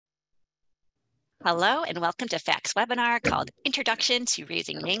Hello and welcome to FACT's webinar called Introduction to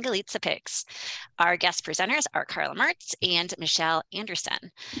Raising Mangalitsa Pigs. Our guest presenters are Carla Mertz and Michelle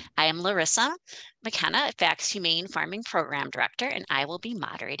Anderson. I am Larissa McKenna, FACT's Humane Farming Program Director, and I will be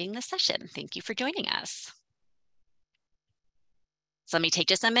moderating the session. Thank you for joining us. So let me take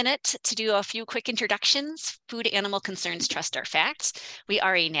just a minute to do a few quick introductions. Food Animal Concerns Trust or FACT. We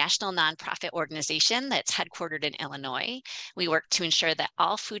are a national nonprofit organization that's headquartered in Illinois. We work to ensure that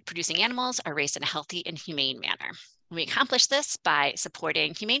all food producing animals are raised in a healthy and humane manner. We accomplish this by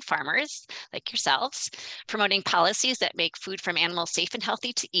supporting humane farmers like yourselves, promoting policies that make food from animals safe and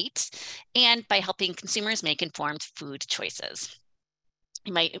healthy to eat, and by helping consumers make informed food choices.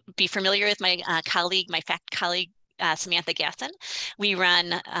 You might be familiar with my FACT colleague, Samantha Gasson. We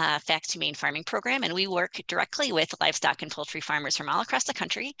run FACT's Humane Farming Program, and we work directly with livestock and poultry farmers from all across the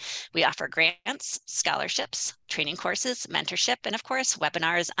country. We offer grants, scholarships, training courses, mentorship, and of course,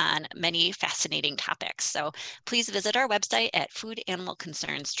 webinars on many fascinating topics. So please visit our website at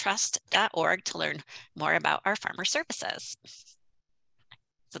foodanimalconcerns.org to learn more about our farmer services.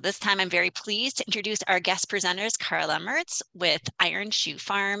 So this time I'm very pleased to introduce our guest presenters, Carla Mertz with Iron Shoe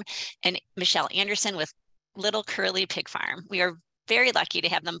Farm and Michelle Anderson with Little Curly Pig Farm. We are very lucky to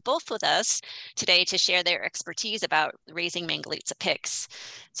have them both with us today to share their expertise about raising Mangalitsa pigs.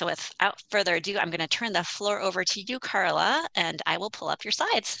 So without further ado, I'm going to turn the floor over to you, Carla, and I will pull up your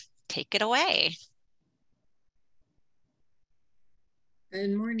slides. Take it away.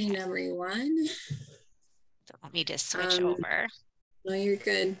 Good morning, everyone. So let me just switch over. No, you're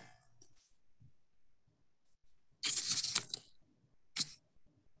good.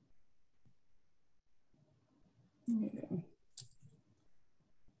 There you go.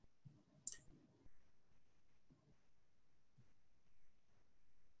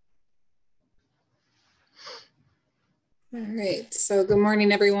 All right, so good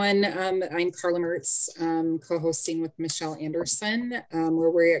morning, everyone. I'm Carla Mertz, co-hosting with Michelle Anderson, where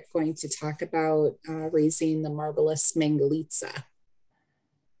we're going to talk about raising the marvelous Mangalitsa.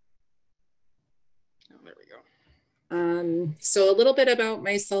 So a little bit about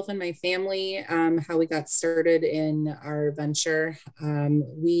myself and my family, how we got started in our venture.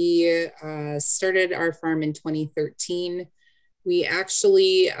 We started our farm in 2013. We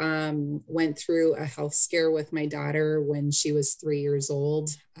actually went through a health scare with my daughter when she was 3 years old.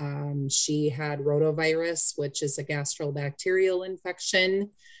 She had rotavirus, which is a gastrobacterial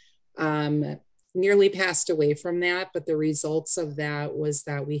infection. Nearly passed away from that, but the results of that was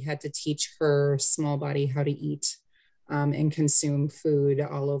that we had to teach her small body how to eat and consume food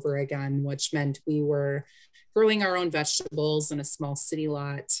all over again, which meant we were growing our own vegetables in a small city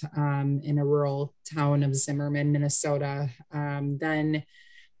lot in a rural town of Zimmerman, Minnesota. Then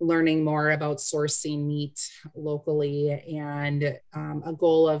learning more about sourcing meat locally, and a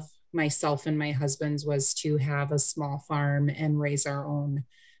goal of myself and my husband's was to have a small farm and raise our own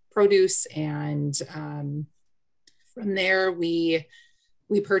produce. And from there, we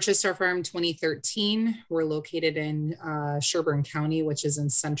purchased our farm in 2013. We're located in Sherburne County, which is in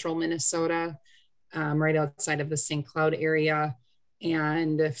central Minnesota, right outside of the St. Cloud area.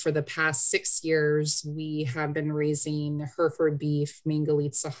 And for the past 6 years, we have been raising Hereford beef,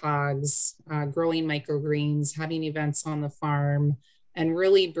 Mangalitsa hogs, growing microgreens, having events on the farm, and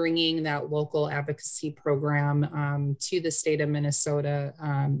really bringing that local advocacy program to the state of Minnesota,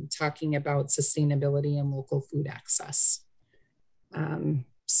 talking about sustainability and local food access.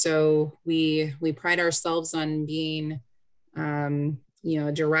 So we pride ourselves on being,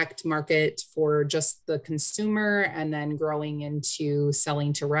 a direct market for just the consumer, and then growing into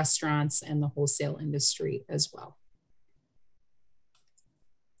selling to restaurants and the wholesale industry as well.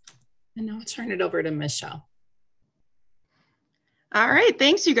 And now I'll turn it over to Michelle. All right,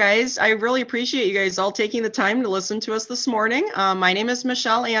 thanks you guys. I really appreciate you guys all taking the time to listen to us this morning. My name is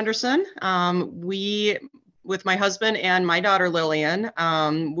Michelle Anderson. We, with my husband and my daughter Lillian,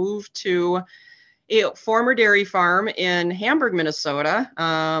 moved to a former dairy farm in Hamburg, Minnesota,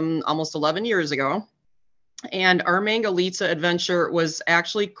 almost 11 years ago. And our Mangalitsa adventure was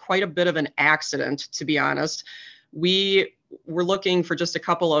actually quite a bit of an accident, to be honest. We were looking for just a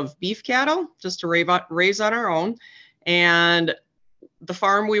couple of beef cattle just to raise on our own. And the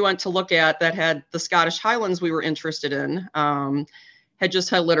farm we went to look at that had the Scottish Highlands we were interested in had just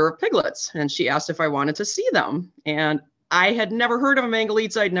had a litter of piglets. And she asked if I wanted to see them. And I had never heard of a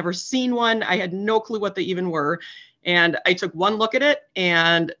Mangalitsa. I'd never seen one. I had no clue what they even were. And I took one look at it,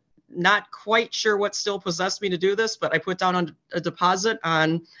 and not quite sure what still possessed me to do this, but I put down a deposit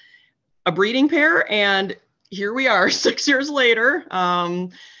on a breeding pair, and here we are 6 years later.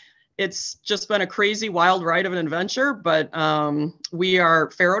 it's just been a crazy wild ride of an adventure, but we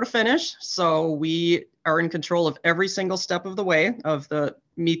are farrow to finish. So we are in control of every single step of the way of the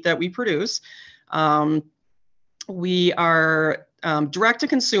meat that we produce. We are direct to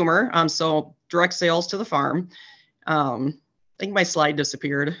consumer, so direct sales to the farm. I think my slide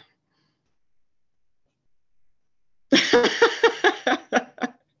disappeared.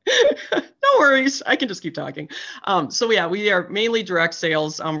 No worries, I can just keep talking. So yeah, we are mainly direct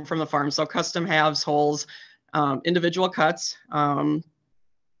sales from the farm. So custom halves, wholes, individual cuts. I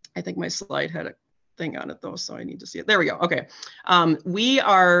think my slide had a thing on it though, so I need to see it. There we go. Okay. We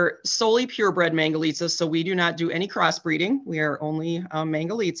are solely purebred Mangalitsa, so we do not do any crossbreeding. We are only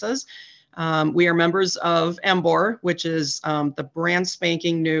Mangalitsas. We are members of MBOR, which is the brand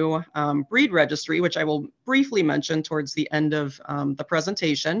spanking new breed registry, which I will briefly mention towards the end of the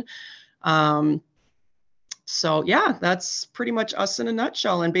presentation. So yeah, that's pretty much us in a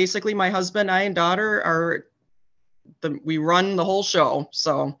nutshell. And basically my husband, I, and daughter are we run the whole show.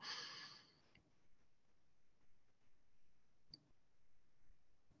 So.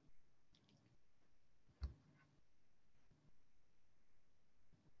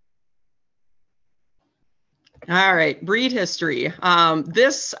 All right, breed history.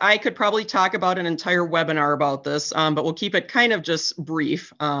 This, I could probably talk about an entire webinar about this, but we'll keep it kind of just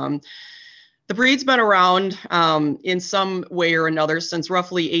brief. The breed's been around in some way or another since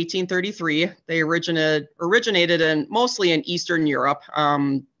roughly 1833. They originated in mostly in Eastern Europe,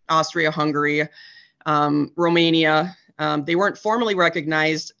 Austria, Hungary, Romania. They weren't formally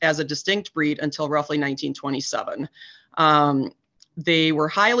recognized as a distinct breed until roughly 1927. They were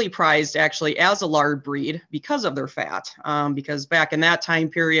highly prized actually as a lard breed because of their fat, because back in that time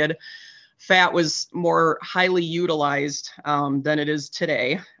period, fat was more highly utilized than it is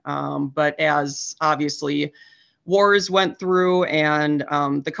today. But as obviously wars went through and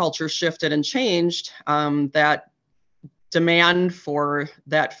the culture shifted and changed, that demand for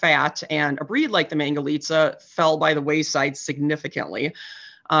that fat and a breed like the Mangalitsa fell by the wayside significantly.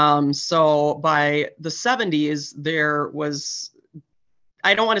 So by the 70s, there was,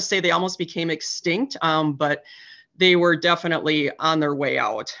 I don't want to say they almost became extinct, but they were definitely on their way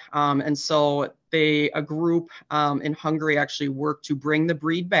out. And so a group in Hungary actually worked to bring the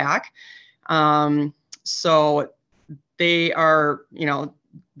breed back. So they are,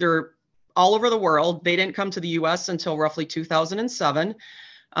 they're all over the world. They didn't come to the US until roughly 2007.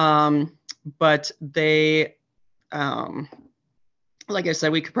 But they, like I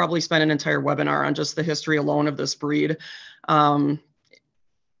said, we could probably spend an entire webinar on just the history alone of this breed.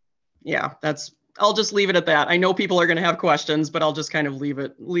 Yeah, I'll just leave it at that. I know people are going to have questions, but I'll just kind of leave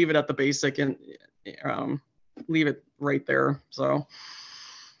it at the basic and leave it right there. So,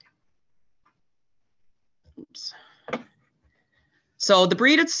 oops. So the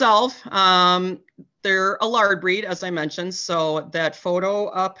breed itself, they're a lard breed, as I mentioned. So that photo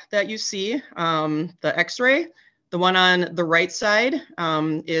up that you see, the X-ray, the one on the right side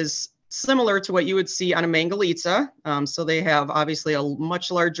is similar to what you would see on a Mangalitsa. So they have obviously a much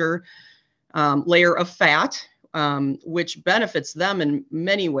larger layer of fat, which benefits them in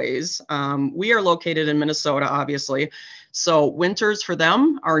many ways. We are located in Minnesota, obviously. So winters for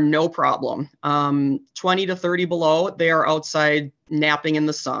them are no problem. 20 to 30 below, they are outside napping in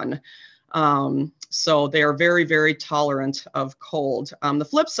the sun. So they are very, very tolerant of cold. The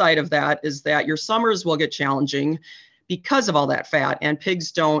flip side of that is that your summers will get challenging because of all that fat, and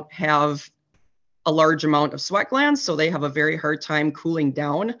pigs don't have a large amount of sweat glands, so they have a very hard time cooling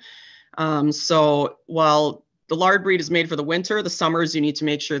down. So while the lard breed is made for the winter, the summers you need to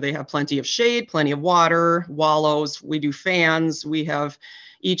make sure they have plenty of shade, plenty of water, wallows. We do fans. We have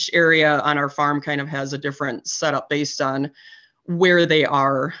each area on our farm kind of has a different setup based on where they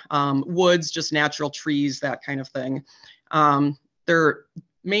are. Woods, just natural trees, that kind of thing. Their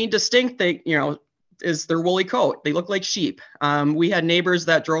main distinct thing, is their woolly coat. They look like sheep. We had neighbors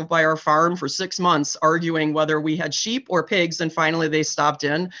that drove by our farm for 6 months arguing whether we had sheep or pigs, and finally they stopped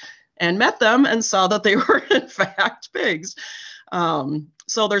in and met them and saw that they were in fact pigs.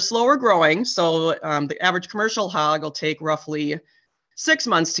 So they're slower growing. So the average commercial hog will take roughly 6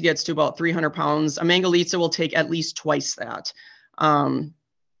 months to get to about 300 pounds. A Mangalitsa will take at least twice that.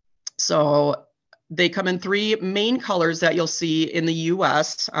 So they come in 3 main colors that you'll see in the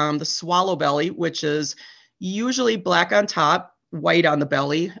US. The swallow belly, which is usually black on top, white on the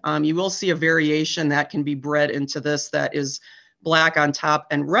belly. You will see a variation that can be bred into this that is black on top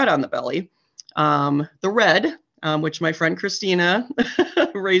and red on the belly. The red, which my friend Christina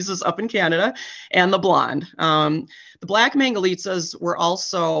raises up in Canada, and the blonde. The black Mangalitsas were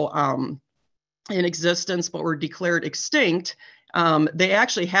also in existence, but were declared extinct They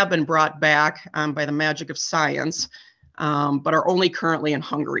actually have been brought back by the magic of science, but are only currently in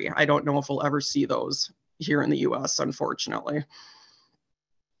Hungary. I don't know if we'll ever see those here in the US, unfortunately.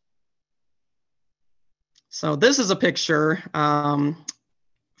 So this is a picture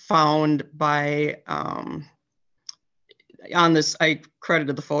found by, on this, I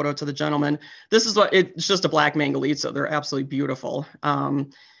credited the photo to the gentleman. This is what, it's just a black Mangalitsa. They're absolutely beautiful.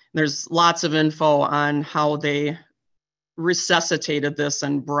 There's lots of info on how they resuscitated this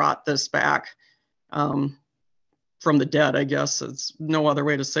and brought this back from the dead, I guess. It's no other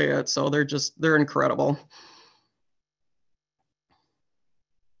way to say it. So they're incredible.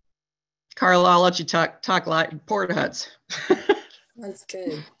 Carla, I'll let you talk porta heads. That's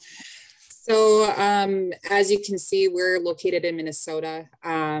good. So as you can see, we're located in Minnesota.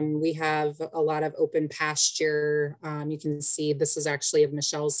 We have a lot of open pasture. You can see this is actually of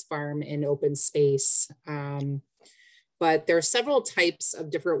Michelle's farm in open space. But there are several types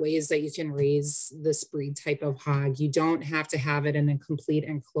of different ways that you can raise this breed type of hog. You don't have to have it in a complete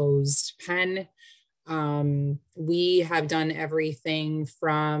enclosed pen. We have done everything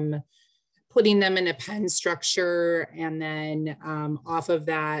from putting them in a pen structure. And then off of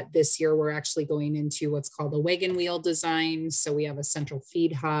that, this year, we're actually going into what's called a wagon wheel design. So we have a central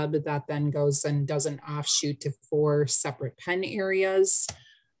feed hub that then goes and does an offshoot to 4 separate pen areas.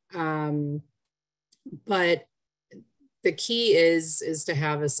 But the key is to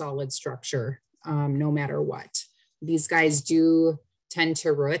have a solid structure, no matter what. These guys do tend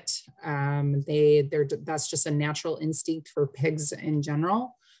to root. That's just a natural instinct for pigs in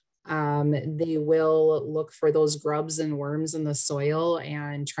general. They will look for those grubs and worms in the soil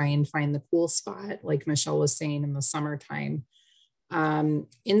and try and find the cool spot, like Michelle was saying, in the summertime. In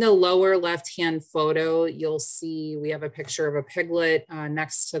the lower left-hand photo, you'll see we have a picture of a piglet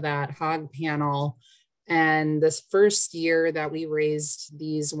next to that hog panel. And this first year that we raised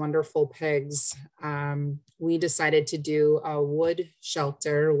these wonderful pigs, we decided to do a wood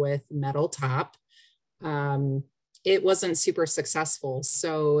shelter with metal top. It wasn't super successful.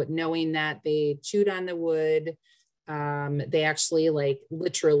 So knowing that they chewed on the wood, they actually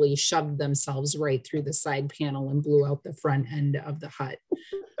literally shoved themselves right through the side panel and blew out the front end of the hut.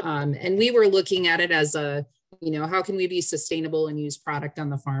 And we were looking at it as how can we be sustainable and use product on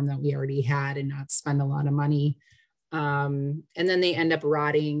the farm that we already had and not spend a lot of money? And then they end up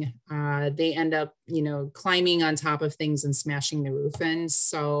rotting. They end up, climbing on top of things and smashing the roof in.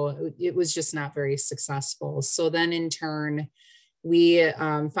 So it was just not very successful. So then in turn, we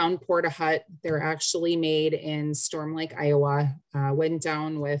found Porta Hut. They're actually made in Storm Lake, Iowa. Went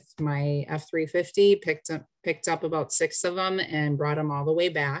down with my F-350, picked up about 6 of them and brought them all the way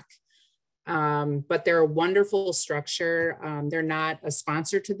back. But they're a wonderful structure. They're not a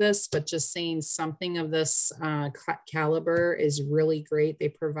sponsor to this, but just saying something of this caliber is really great. They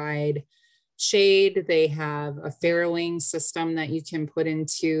provide shade. They have a farrowing system that you can put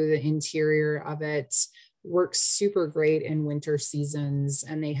into the interior of it. Works super great in winter seasons,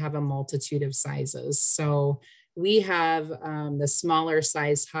 and they have a multitude of sizes. So we have the smaller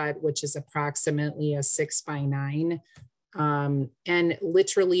size hut, which is approximately a 6x9. And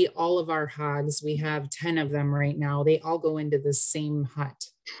literally all of our hogs, we have 10 of them right now. They all go into the same hut,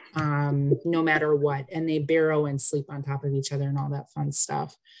 no matter what. And they burrow and sleep on top of each other and all that fun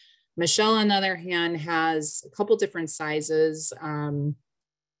stuff. Michelle, on the other hand, has a couple different sizes.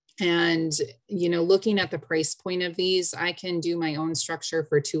 And, looking at the price point of these, I can do my own structure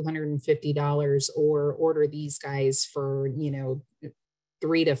for $250 or order these guys for, $300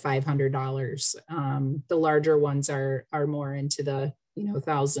 to $500. The larger ones are more into the,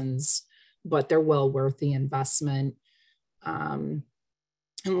 thousands, but they're well worth the investment. And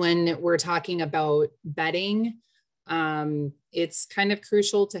when we're talking about bedding, it's kind of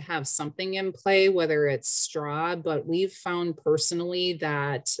crucial to have something in play, whether it's straw, but we've found personally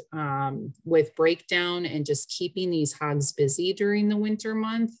that with breakdown and just keeping these hogs busy during the winter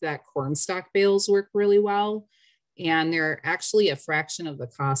month, that corn stalk bales work really well. And they're actually a fraction of the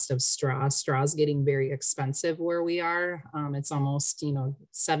cost of straw. Straw is getting very expensive where we are. It's almost, $7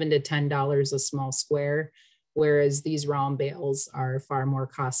 to $10 a small square, whereas these round bales are far more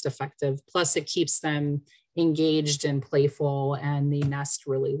cost effective. Plus it keeps them engaged and playful, and they nest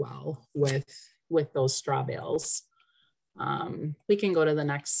really well with those straw bales. We can go to the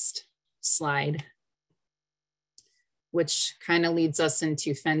next slide, which kind of leads us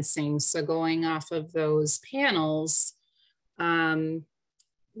into fencing. So going off of those panels,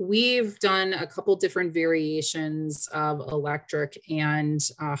 we've done a couple different variations of electric and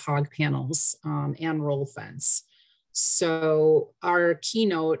hog panels and roll fence. So our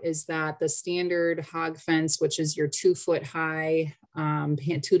keynote is that the standard hog fence, which is your 2 foot high, 2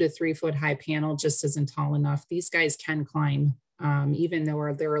 to 3 foot high panel, just isn't tall enough. These guys can climb, even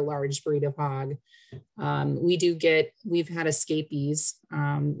though they're a large breed of hog. We've had escapees,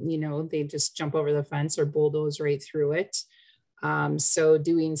 they just jump over the fence or bulldoze right through it. So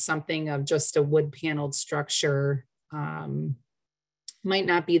doing something of just a wood paneled structure might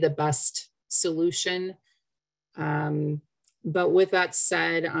not be the best solution. But with that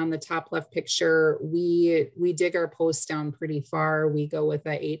said, on the top left picture, we dig our posts down pretty far. We go with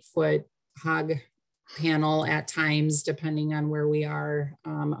a 8 foot hog panel at times, depending on where we are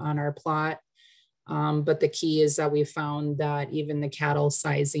on our plot. But the key is that we found that even the cattle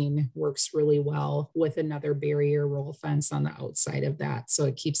sizing works really well with another barrier roll fence on the outside of that. So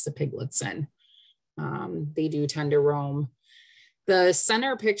it keeps the piglets in. They do tend to roam. The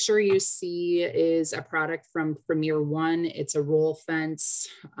center picture you see is a product from Premier One. It's a roll fence.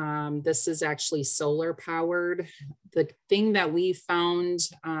 This is actually solar powered. The thing that we found,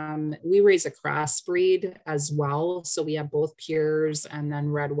 we raise a crossbreed as well. So we have both pures and then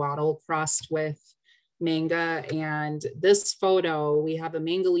red wattle crossed with manga. And this photo, we have a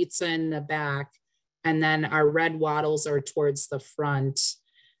Mangalitsa in the back, and then our red wattles are towards the front.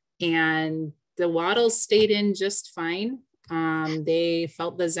 And the wattles stayed in just fine. They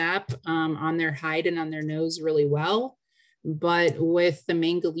felt the zap on their hide and on their nose really well. But with the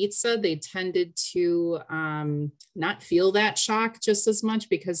Mangalitsa, they tended to not feel that shock just as much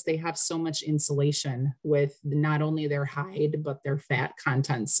because they have so much insulation with not only their hide, but their fat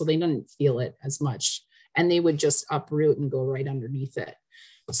content. So they didn't feel it as much. And they would just uproot and go right underneath it.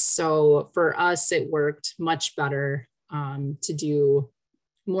 So for us, it worked much better to do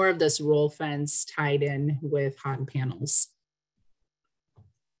more of this roll fence tied in with hot panels.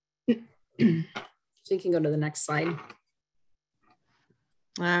 So you can go to the next slide.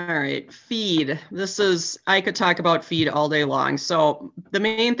 All right, feed. I could talk about feed all day long. So the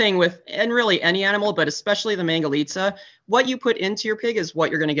main thing with, and really any animal, but especially the Mangalitsa, what you put into your pig is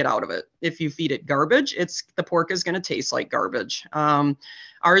what you're going to get out of it. If you feed it garbage, the pork is going to taste like garbage.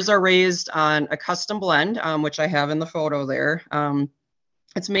 Ours are raised on a custom blend, which I have in the photo there.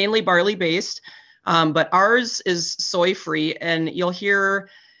 It's mainly barley based, but ours is soy free, and you'll hear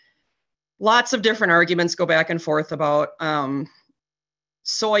lots of different arguments go back and forth about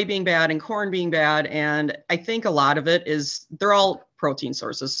soy being bad and corn being bad. And I think a lot of it is they're all protein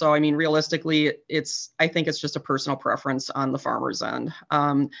sources. So, I mean, realistically, I think it's just a personal preference on the farmer's end.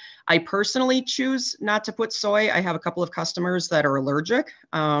 I personally choose not to put soy. I have a couple of customers that are allergic,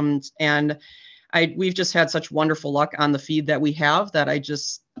 and we've just had such wonderful luck on the feed that we have that I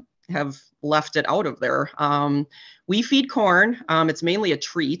just have left it out of there. We feed corn. It's mainly a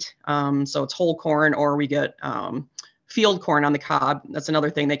treat. So it's whole corn, or we get field corn on the cob. That's another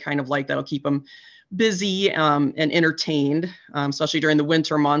thing they kind of like that'll keep them busy and entertained, especially during the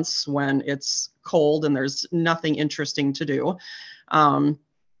winter months when it's cold and there's nothing interesting to do.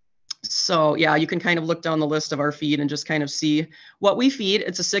 So yeah, you can kind of look down the list of our feed and just kind of see what we feed.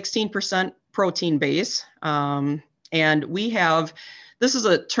 It's a 16% protein base. And this is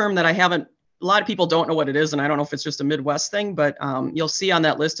a term that a lot of people don't know what it is. And I don't know if it's just a Midwest thing, but you'll see on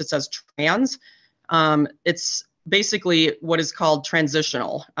that list, it says trans. It's basically what is called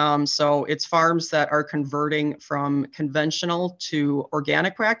transitional. So it's farms that are converting from conventional to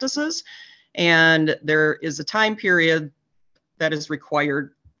organic practices. And there is a time period that is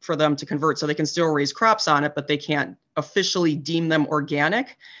required for them to convert. So they can still raise crops on it, but they can't officially deem them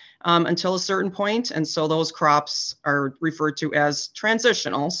organic until a certain point. And so those crops are referred to as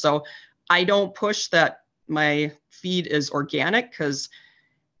transitional. So I don't push that my feed is organic because,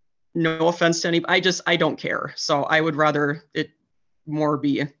 no offense to anybody, I don't care. So I would rather it more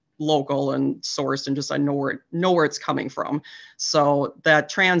be local and sourced and just I know where it's coming from. So that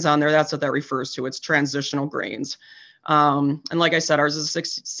trans on there, that's what that refers to. It's transitional grains. And like I said, ours is a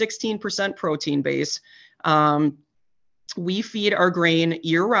 16% protein base. We feed our grain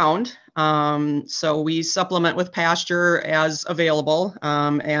year round. So we supplement with pasture as available,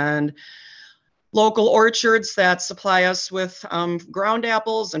 and local orchards that supply us with ground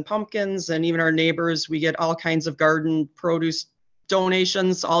apples and pumpkins, and even our neighbors, we get all kinds of garden produce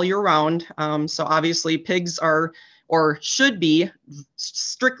donations all year round. So obviously pigs are, or should be,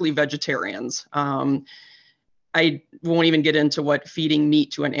 strictly vegetarians. I won't even get into what feeding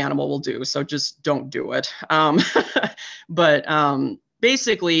meat to an animal will do, so just don't do it. But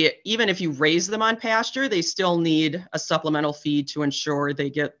basically, even if you raise them on pasture, they still need a supplemental feed to ensure they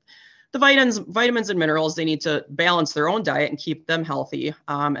get the vitamins and minerals they need to balance their own diet and keep them healthy,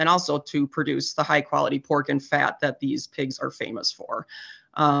 and also to produce the high quality pork and fat that these pigs are famous for.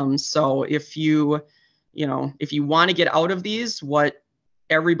 So if you want to get out of these, what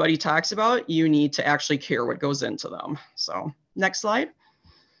everybody talks about, you need to actually care what goes into them. So next slide.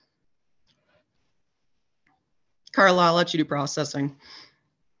 Carla, I'll let you do processing.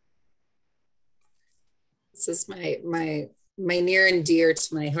 This is my near and dear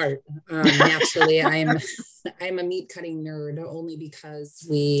to my heart. Naturally, I'm a meat cutting nerd, only because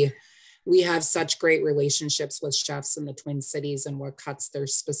we have such great relationships with chefs in the Twin Cities and what cuts they're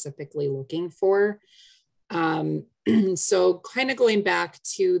specifically looking for. So kind of going back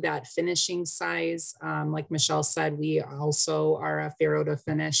to that finishing size, like Michelle said, we also are a farrow to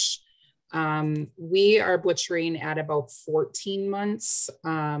finish. We are butchering at about 14 months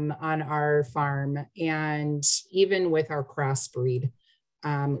on our farm. And even with our crossbreed,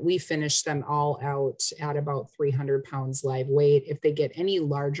 we finish them all out at about 300 pounds live weight. If they get any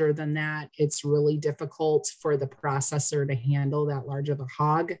larger than that, it's really difficult for the processor to handle that large of a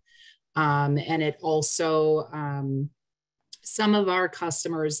hog. And it also, some of our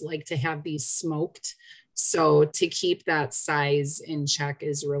customers like to have these smoked. So to keep that size in check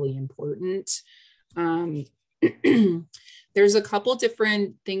is really important. There's a couple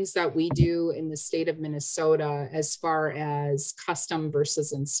different things that we do in the state of Minnesota as far as custom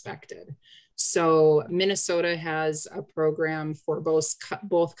versus inspected. So Minnesota has a program for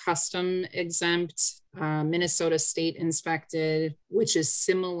both custom exempt, Minnesota state inspected, which is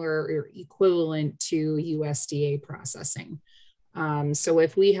similar or equivalent to USDA processing. So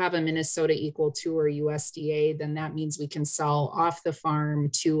if we have a Minnesota equal to or USDA, then that means we can sell off the farm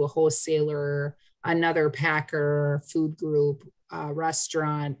to a wholesaler, another packer, food group,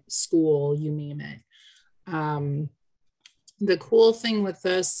 restaurant, school, you name it. The cool thing with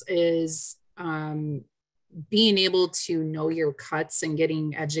this is being able to know your cuts and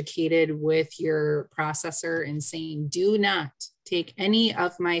getting educated with your processor and saying, do not take any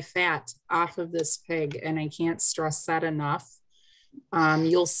of my fat off of this pig. And I can't stress that enough.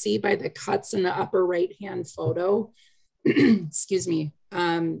 You'll see by the cuts in the upper right-hand photo, excuse me,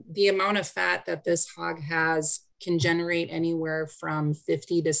 the amount of fat that this hog has can generate anywhere from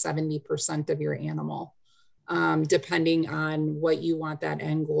 50 to 70% of your animal, depending on what you want that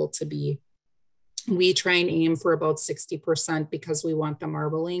end goal to be. We try and aim for about 60% because we want the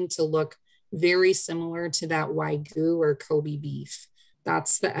marbling to look very similar to that Wagyu or Kobe beef.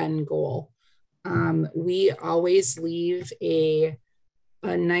 That's the end goal. We always leave a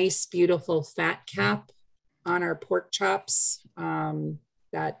nice, beautiful fat cap on our pork chops.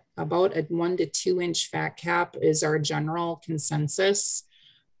 That about a 1 to 2 inch fat cap is our general consensus.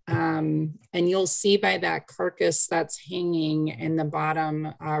 And you'll see by that carcass that's hanging in the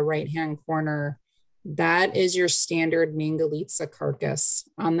bottom right-hand corner, that is your standard Mangalitsa carcass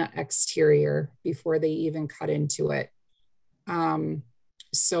on the exterior before they even cut into it.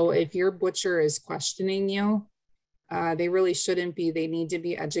 So if your butcher is questioning you, they really shouldn't be. They need to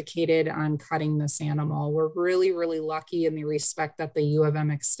be educated on cutting this animal. We're really, really lucky in the respect that the U of M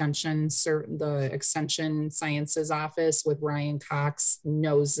Extension, the Extension Sciences Office with Ryan Cox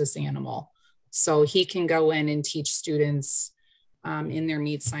knows this animal. So he can go in and teach students in their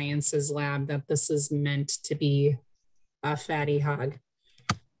meat sciences lab that this is meant to be a fatty hog.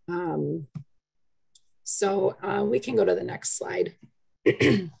 So we can go to the next slide.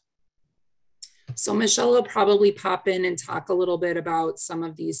 So Michelle will probably pop in and talk a little bit about some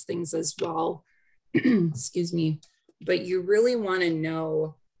of these things as well. Excuse me. But you really want to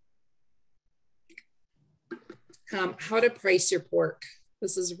know how to price your pork.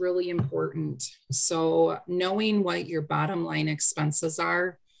 This is really important. So knowing what your bottom line expenses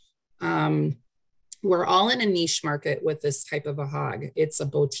are, we're all in a niche market with this type of a hog. It's a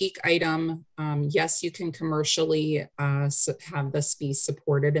boutique item. Yes, you can commercially have this be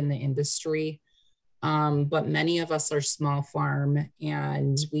supported in the industry. But many of us are small farm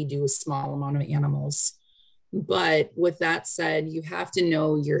and we do a small amount of animals. But with that said, you have to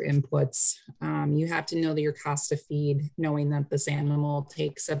know your inputs. You have to know that your cost of feed, knowing that this animal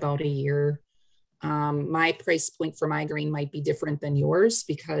takes about a year. My price point for my grain might be different than yours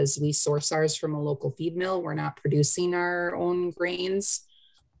because we source ours from a local feed mill. We're not producing our own grains.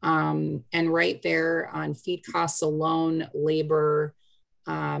 And right there on feed costs alone, labor,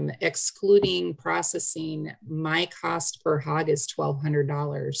 excluding processing, my cost per hog is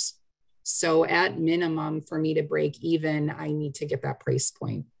 $1,200. So at minimum for me to break even, I need to get that price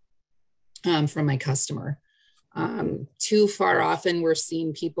point from my customer. Too far often we're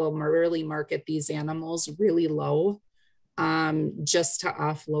seeing people really market these animals really low. just to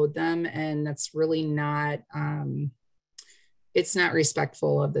offload them. And that's really not, it's not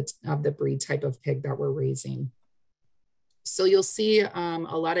respectful of the breed type of pig that we're raising. So you'll see a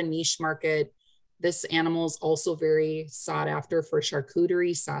lot of niche market. This animal is also very sought after for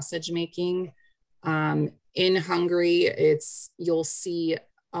charcuterie, sausage making. In Hungary, you'll see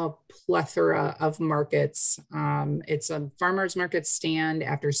a plethora of markets. It's a farmer's market stand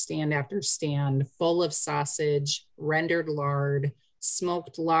after stand after stand, full of sausage, rendered lard,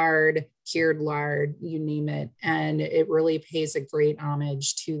 smoked lard, cured lard, you name it. And it really pays a great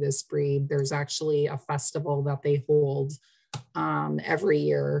homage to this breed. There's actually a festival that they hold every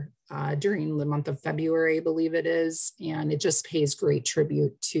year during the month of February, I believe it is. And it just pays great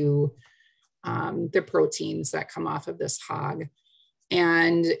tribute to the proteins that come off of this hog.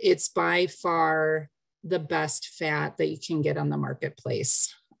 And it's by far the best fat that you can get on the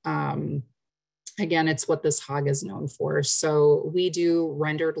marketplace. Again, it's what this hog is known for. So we do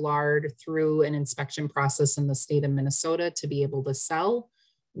rendered lard through an inspection process in the state of Minnesota to be able to sell.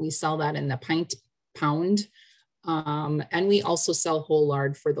 We sell that in the pound. And we also sell whole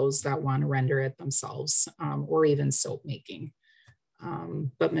lard for those that want to render it themselves, or even soap making.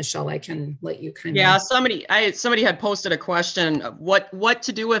 But Michelle, I can let you kind of. Yeah, somebody had posted a question of what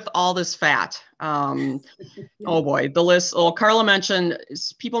to do with all this fat. Oh boy, the list. Oh, Carla mentioned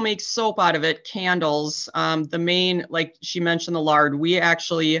people make soap out of it, candles. The main, like she mentioned, the lard. We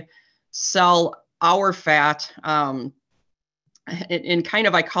actually sell our fat in kind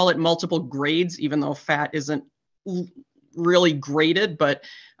of, I call it multiple grades, even though fat isn't really graded, but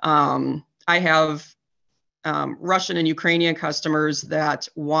I have Russian and Ukrainian customers that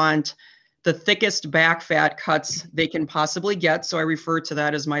want the thickest back fat cuts they can possibly get. So I refer to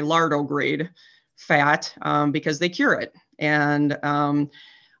that as my lardo grade fat because they cure it. And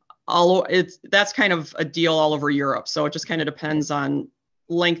that's kind of a deal all over Europe. So it just kind of depends on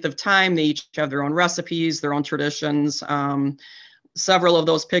length of time. They each have their own recipes, their own traditions. Several of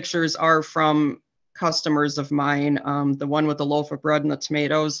those pictures are from customers of mine. The one with the loaf of bread and the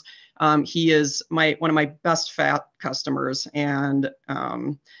tomatoes, he is one of my best fat customers. And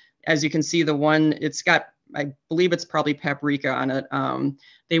as you can see, the one, it's got, I believe it's probably paprika on it.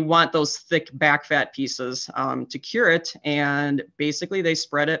 They want those thick back fat pieces to cure it. And basically they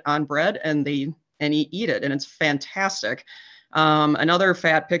spread it on bread and eat it. And it's fantastic. Another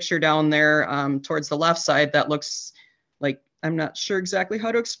fat picture down there towards the left side that looks like, I'm not sure exactly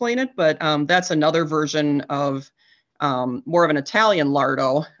how to explain it, but that's another version of more of an Italian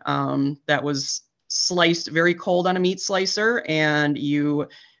lardo that was sliced very cold on a meat slicer, and you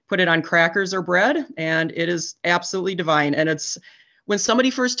put it on crackers or bread, and it is absolutely divine. And it's, when somebody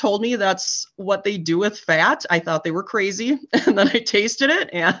first told me that's what they do with fat, I thought they were crazy. And then I tasted it,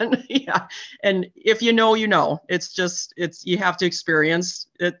 and yeah. And if you know, you know. You have to experience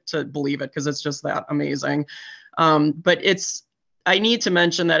it to believe it, because it's just that amazing. But I need to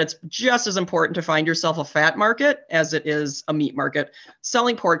mention that it's just as important to find yourself a fat market as it is a meat market.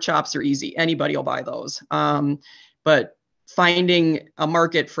 Selling pork chops are easy. Anybody will buy those. But finding a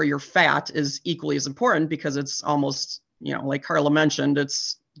market for your fat is equally as important, because it's almost, like Carla mentioned,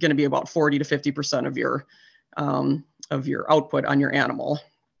 it's going to be about 40 to 50% of your output on your animal.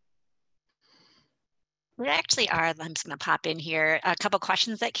 We actually are. I'm just going to pop in here a couple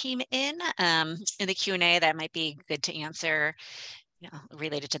questions that came in the Q&A that might be good to answer,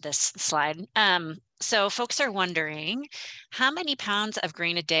 related to this slide. So folks are wondering, how many pounds of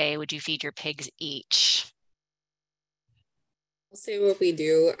grain a day would you feed your pigs each? I'll say what we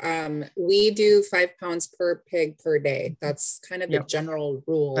do. We do 5 pounds per pig per day. That's kind of the general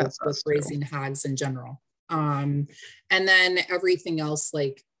rule with raising hogs in general. And then everything else,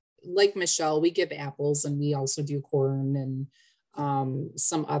 like Michelle, we give apples, and we also do corn and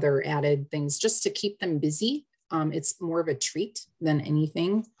some other added things just to keep them busy. It's more of a treat than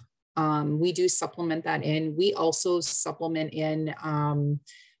anything. We do supplement that in. We also supplement in,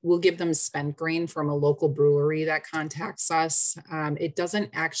 we'll give them spent grain from a local brewery that contacts us. It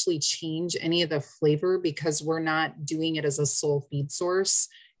doesn't actually change any of the flavor, because we're not doing it as a sole feed source.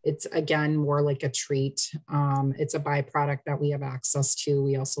 It's, again, more like a treat. It's a byproduct that we have access to.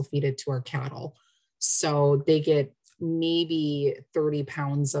 We also feed it to our cattle. So they get maybe 30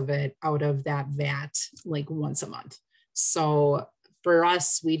 pounds of it out of that vat, like once a month. So for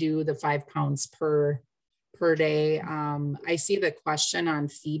us, we do the 5 pounds per day. I see the question on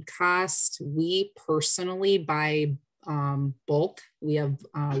feed cost. We personally buy bulk. We have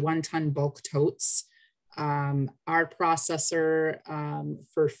 1 ton bulk totes. Our processor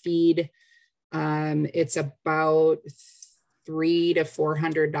for feed, it's about $300 to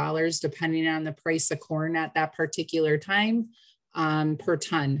 $400, depending on the price of corn at that particular time, per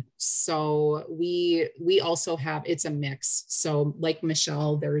ton. So we also have, it's a mix. So like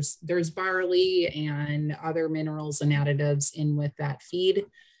Michelle, there's barley and other minerals and additives in with that feed.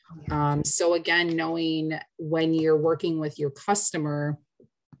 So again, knowing when you're working with your customer,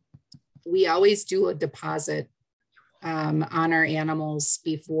 we always do a deposit on our animals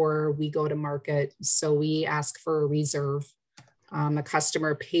before we go to market. So we ask for a reserve. A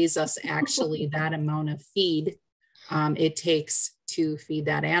customer pays us actually that amount of feed it takes to feed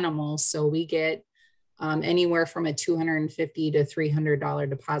that animal. So we get anywhere from a $250 to $300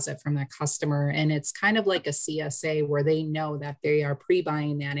 deposit from that customer. And it's kind of like a CSA where they know that they are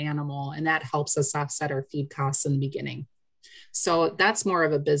pre-buying that animal, and that helps us offset our feed costs in the beginning. So that's more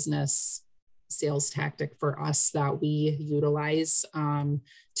of a business sales tactic for us that we utilize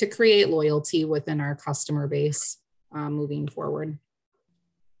to create loyalty within our customer base moving forward.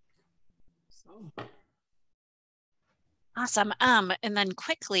 So. Awesome. And then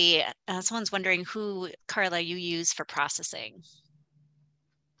quickly, someone's wondering who, Carla, you use for processing.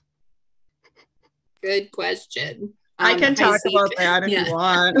 Good question. I can talk about that if you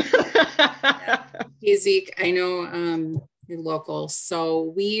want. Hey, Zeke, I know you're local.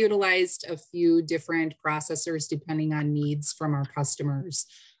 So we utilized a few different processors depending on needs from our customers.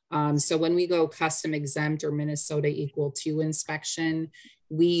 So when we go custom exempt or Minnesota equal to inspection,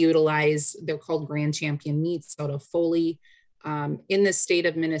 we utilize, they're called Grand Champion meats out of Foley. In the state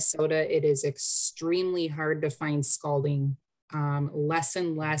of Minnesota, it is extremely hard to find scalding. Less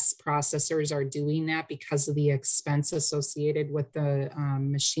and less processors are doing that because of the expense associated with the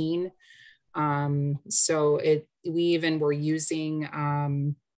machine. So we even were using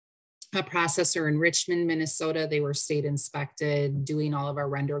a processor in Richmond, Minnesota. They were state inspected, doing all of our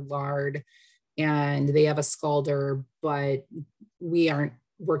rendered lard, and they have a scalder, but we aren't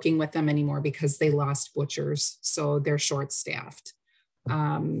working with them anymore because they lost butchers. So they're short staffed.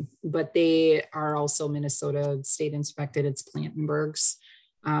 But they are also Minnesota state inspected. It's Plantenberg's.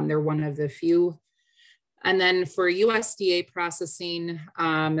 They're one of the few. And then for USDA processing,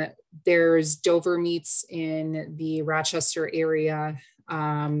 there's Dover Meats in the Rochester area.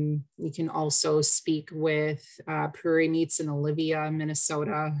 You can also speak with Prairie Meats in Olivia,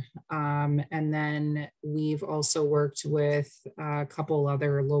 Minnesota. And then we've also worked with a couple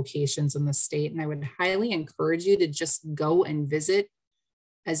other locations in the state. And I would highly encourage you to just go and visit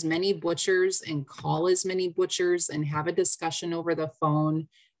as many butchers and call as many butchers and have a discussion over the phone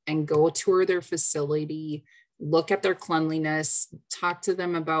and go tour their facility, look at their cleanliness, talk to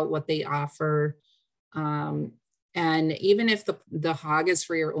them about what they offer. And even if the hog is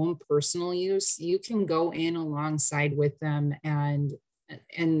for your own personal use, you can go in alongside with them and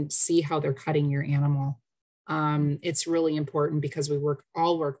see how they're cutting your animal. It's really important because we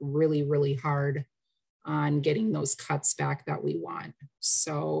all work really, really hard on getting those cuts back that we want.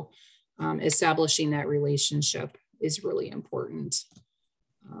 So establishing that relationship is really important.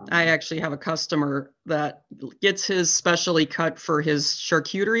 I actually have a customer that gets his specially cut for his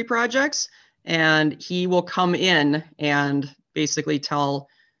charcuterie projects, and he will come in and basically tell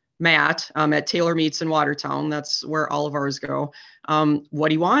Matt at Taylor Meats in Watertown, that's where all of ours go,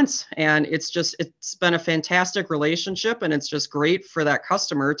 what he wants. And it's been a fantastic relationship, and it's just great for that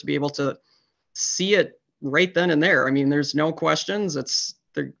customer to be able to see it right then and there. I mean, there's no questions.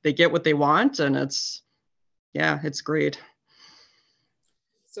 They get what they want, and it's great.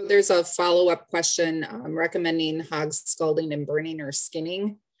 So there's a follow-up question recommending hogs scalding and burning or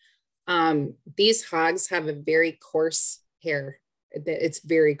skinning. These hogs have a very coarse hair. It's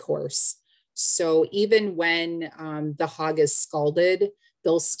very coarse. So even when the hog is scalded,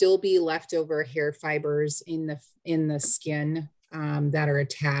 there'll still be leftover hair fibers in the skin that are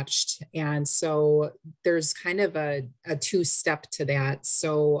attached. And so there's kind of a two-step to that.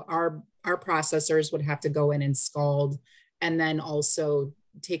 So our processors would have to go in and scald, and then also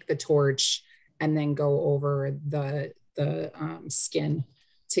take the torch and then go over the skin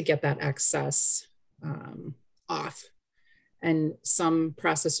to get that excess off. And some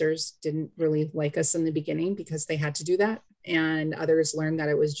processors didn't really like us in the beginning because they had to do that. And others learned that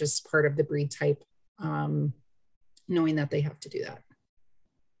it was just part of the breed type, knowing that they have to do that.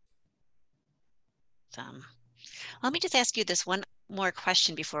 Let me just ask you this one more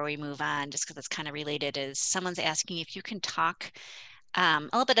question before we move on, just because it's kind of related. Is someone's asking if you can talk a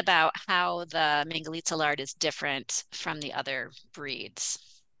little bit about how the Mangalitsa lard is different from the other breeds.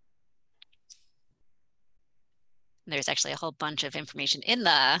 There's actually a whole bunch of information in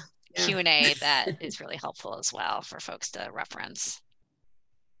the Q&A that is really helpful as well for folks to reference.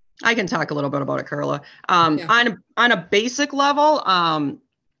 I can talk a little bit about it, Carla. Yeah. On a basic level,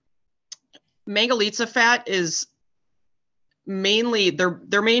 Mangalitsa fat is mainly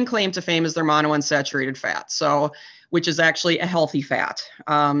their main claim to fame is their monounsaturated fat, so which is actually a healthy fat.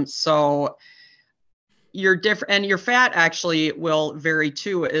 So your fat actually will vary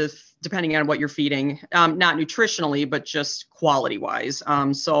too, if depending on what you're feeding, not nutritionally, but just quality wise.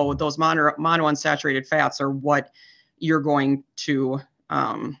 So those monounsaturated fats are what you're going to,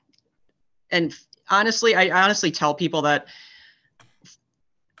 and honestly, I honestly tell people that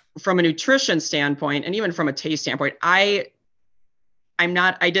from a nutrition standpoint, and even from a taste standpoint, I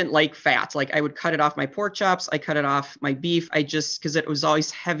didn't like fats. Like I would cut it off my pork chops. I cut it off my beef. Cause it was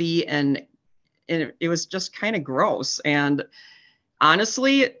always heavy and it was just kind of gross. And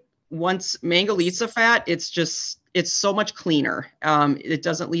honestly, once Mangalitsa fat, it's so much cleaner. It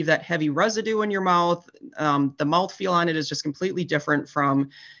doesn't leave that heavy residue in your mouth. The mouthfeel on it is just completely different from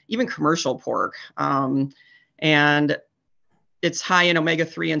even commercial pork. And it's high in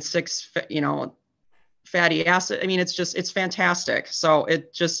omega-3 and 6, fatty acid. I mean, it's fantastic. So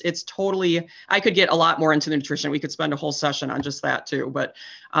it's totally, I could get a lot more into the nutrition. We could spend a whole session on just that too. But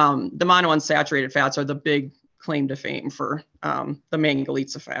the monounsaturated fats are the big claim to fame for the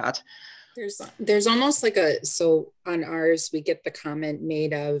Mangalitsa fat. There's almost like so on ours, we get the comment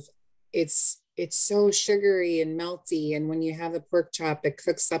made of it's so sugary and melty. And when you have a pork chop, it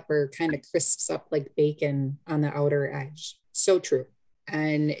cooks up or kind of crisps up like bacon on the outer edge. So true.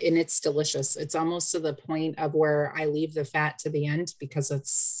 And it's delicious. It's almost to the point of where I leave the fat to the end because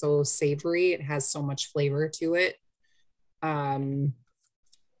it's so savory. It has so much flavor to it.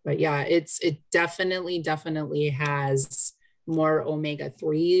 But yeah, it definitely has more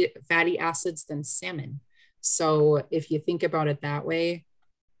omega-3 fatty acids than salmon. So if you think about it that way,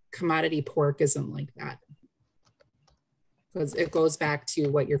 commodity pork isn't like that because it goes back to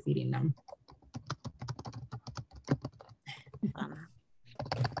what you're feeding them.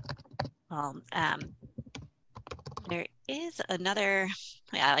 There is another,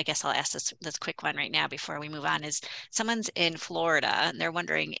 yeah, I guess I'll ask this quick one right now before we move on. Is someone's in Florida and they're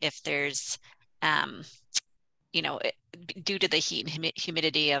wondering if there's, due to the heat and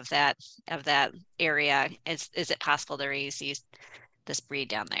humidity of that area, is it possible to raise this breed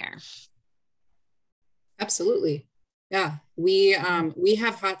down there? Absolutely. Yeah, we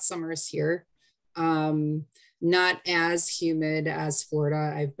have hot summers here. Not as humid as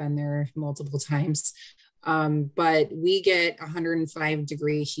Florida. I've been there multiple times. But we get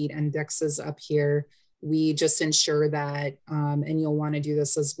 105-degree heat indexes up here. We just ensure that, and you'll want to do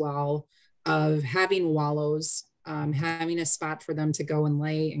this as well, of having wallows, having a spot for them to go and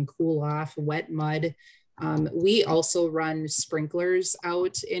lay and cool off, wet mud. We also run sprinklers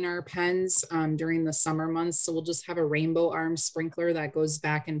out in our pens during the summer months. So we'll just have a rainbow arm sprinkler that goes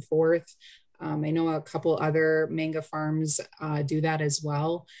back and forth. I know a couple other manga farms do that as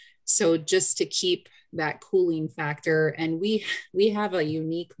well. So just to keep that cooling factor. And we have a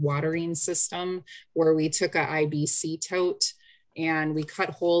unique watering system where we took a IBC tote and we cut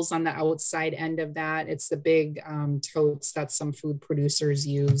holes on the outside end of that. It's the big totes that some food producers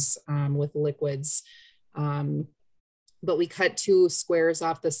use with liquids. But we cut 2 squares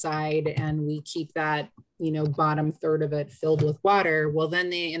off the side and we keep that, bottom third of it filled with water. Well,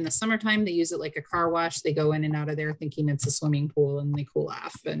 then in the summertime, they use it like a car wash. They go in and out of there thinking it's a swimming pool and they cool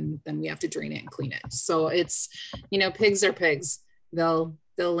off and then we have to drain it and clean it. So it's, pigs are pigs. They'll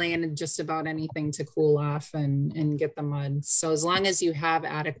lay in just about anything to cool off and get the mud. So as long as you have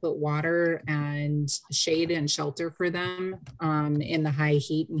adequate water and shade and shelter for them in the high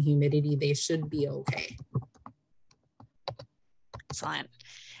heat and humidity, they should be okay. Excellent.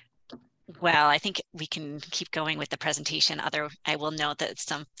 Well, I think we can keep going with the presentation. I will note that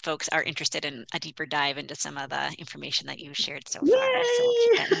some folks are interested in a deeper dive into some of the information that you shared so far. Yay! So we'll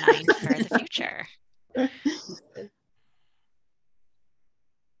keep that in mind for the future.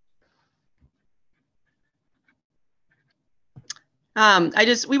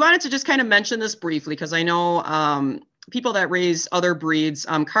 We wanted to just kind of mention this briefly because I know people that raise other breeds.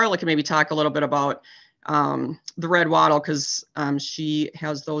 Carla can maybe talk a little bit about the red wattle because she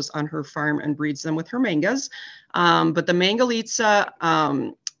has those on her farm and breeds them with her mangas. But the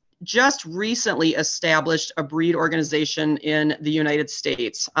Mangalitsa just recently established a breed organization in the United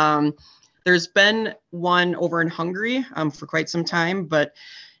States. There's been one over in Hungary for quite some time, but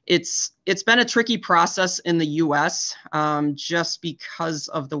it's been a tricky process in the US just because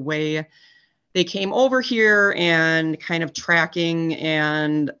of the way they came over here and kind of tracking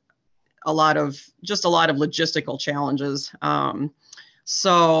and a lot of logistical challenges.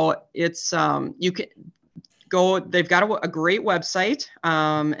 So it's they've got a great website,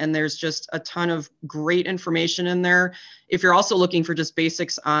 and there's just a ton of great information in there. If you're also looking for just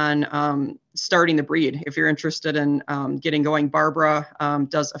basics on starting the breed, if you're interested in getting going, Barbara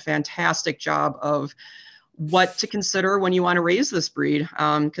does a fantastic job of what to consider when you want to raise this breed,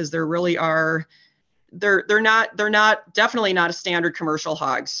 because there really are, they're definitely not a standard commercial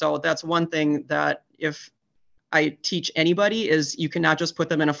hog. So that's one thing that if I teach anybody is you cannot just put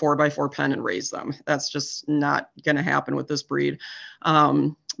them in a 4x4 pen and raise them. That's just not going to happen with this breed.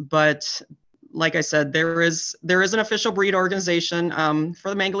 But like I said, there is an official breed organization for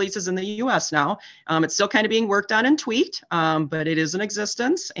the Mangalitsas in the US now. It's still kind of being worked on and tweaked, but it is in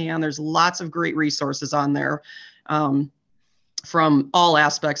existence, and there's lots of great resources on there from all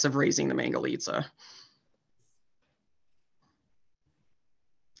aspects of raising the Mangalitsa.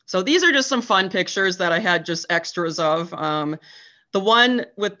 So these are just some fun pictures that I had just extras of. The one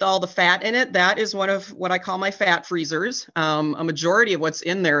with all the fat in it, that is one of what I call my fat freezers. A majority of what's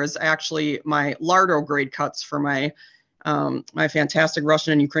in there is actually my lardo grade cuts for my my fantastic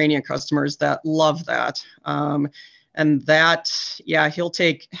Russian and Ukrainian customers that love that. And that, yeah, he'll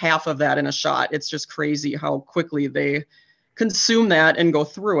take half of that in a shot. It's just crazy how quickly they consume that and go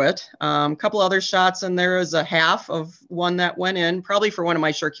through it. A couple other shots, and there is a half of one that went in, probably for one of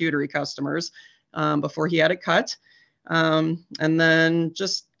my charcuterie customers before he had it cut. And then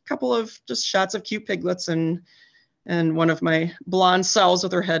just a couple of just shots of cute piglets and one of my blonde sows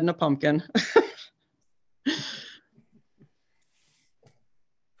with her head in a pumpkin.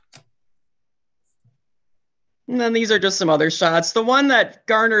 And then these are just some other shots. The one that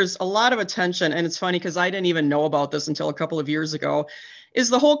garners a lot of attention, and it's funny because I didn't even know about this until a couple of years ago, is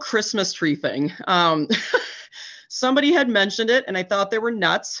the whole Christmas tree thing. Somebody had mentioned it, and I thought they were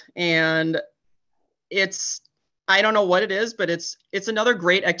nuts. And I don't know what it is, but it's another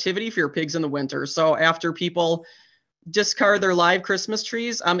great activity for your pigs in the winter. So after people discard their live Christmas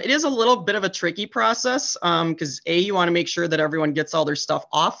trees, it is a little bit of a tricky process because you want to make sure that everyone gets all their stuff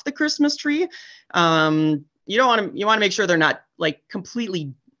off the Christmas tree. You want to make sure they're not like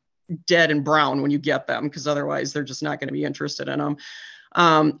completely dead and brown when you get them, because otherwise they're just not going to be interested in them.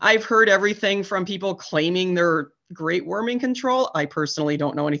 I've heard everything from people claiming they're great worming control. I personally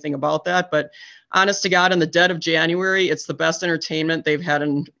don't know anything about that, but honest to God, in the dead of January, it's the best entertainment they've had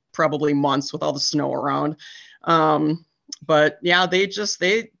in probably months with all the snow around. But yeah, they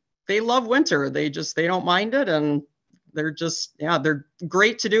love winter. They don't mind it. And they're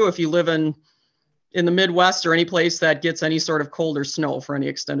great to do if you live in the Midwest or any place that gets any sort of cold or snow for any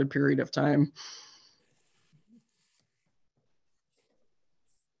extended period of time.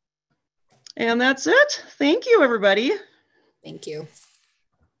 And that's it. Thank you, everybody. Thank you.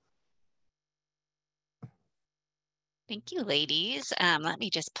 Thank you, ladies. Let me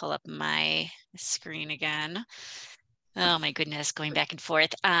just pull up my screen again. Oh my goodness, going back and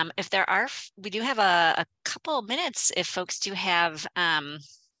forth. We do have a couple minutes if folks do have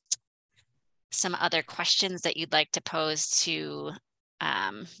some other questions that you'd like to pose to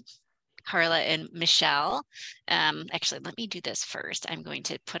Carla and Michelle. Actually, let me do this first. I'm going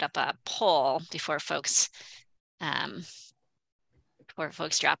to put up a poll before folks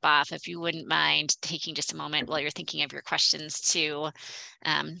drop off. If you wouldn't mind taking just a moment while you're thinking of your questions to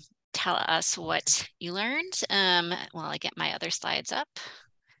tell us what you learned while I get my other slides up.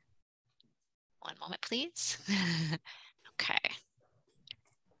 One moment, please. Okay.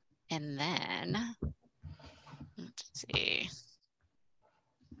 And then, let's see.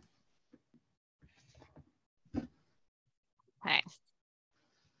 Okay.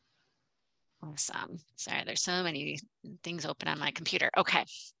 Awesome. Sorry, there's so many things open on my computer. Okay.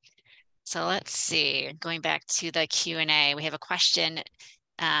 So let's see. Going back to the Q&A, we have a question.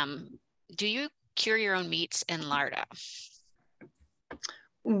 Do you cure your own meats in lardo?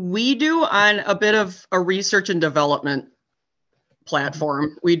 We do on a bit of a research and development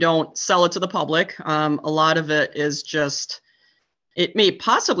platform. We don't sell it to the public. A lot of it is just, it may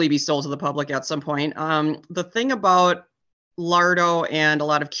possibly be sold to the public at some point. The thing about lardo and a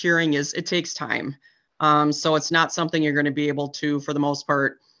lot of curing is it takes time. So it's not something you're going to be able to, for the most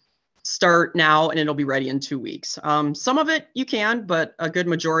part, start now and it'll be ready in 2 weeks. Some of it you can, but a good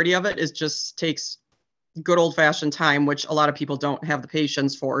majority of it is just takes good old fashioned time, which a lot of people don't have the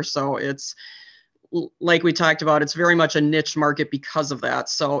patience for. So it's like we talked about, it's very much a niche market because of that.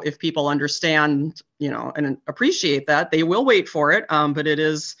 So if people understand, and appreciate that, they will wait for it. But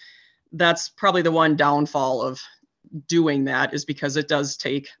that's probably the one downfall of doing that, is because it does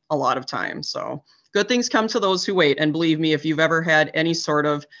take a lot of time. So good things come to those who wait. And believe me, if you've ever had any sort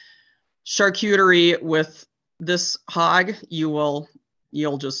of charcuterie with this hog, you'll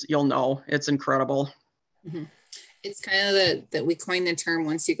know it's incredible. Mm-hmm. It's kind of that we coined the term,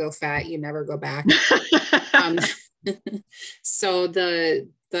 once you go fat, you never go back. um, so the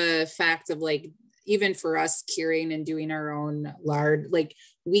fact of like, even for us curing and doing our own lard, like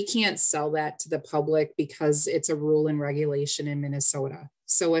we can't sell that to the public because it's a rule and regulation in Minnesota.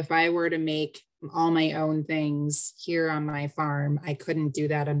 So if I were to make all my own things here on my farm, I couldn't do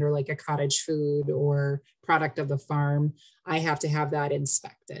that under like a cottage food or product of the farm. I have to have that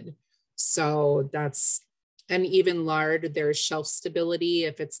inspected. So that's, and even lard, there's shelf stability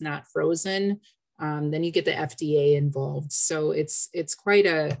if it's not frozen. Then you get the FDA involved. So it's quite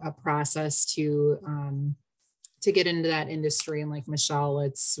a process to get into that industry. And like Michelle,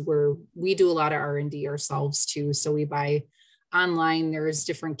 it's where we do a lot of R&D ourselves too. So we buy online, there's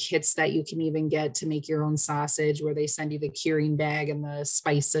different kits that you can even get to make your own sausage, where they send you the curing bag and the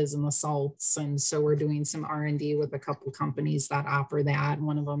spices and the salts. And so we're doing some R&D with a couple companies that offer that.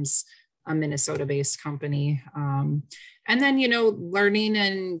 One of them's a Minnesota-based company. And then, you know, learning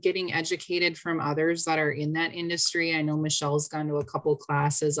and getting educated from others that are in that industry. I know Michelle's gone to a couple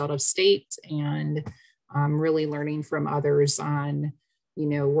classes out of state, and really learning from others on, you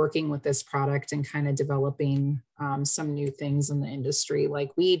know, working with this product and kind of developing some new things in the industry.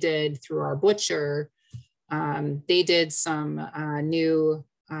 Like we did through our butcher, they did some new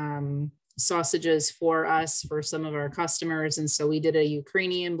sausages for us, for some of our customers. And so we did a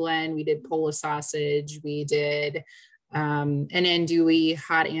Ukrainian blend, we did Polish sausage, we did an andouille,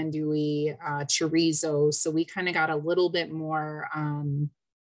 hot andouille, chorizo. So we kind of got a little bit more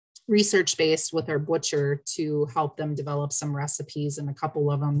research based with our butcher to help them develop some recipes. And a couple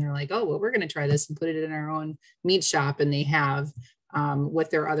of them, they're like, oh, well, we're going to try this and put it in our own meat shop. And they have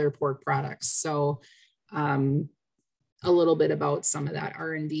with their other pork products. So a little bit about some of that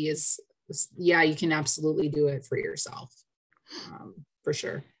R&D is, yeah, you can absolutely do it for yourself, for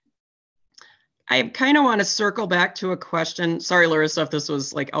sure. I kind of want to circle back to a question. Sorry, Larissa, if this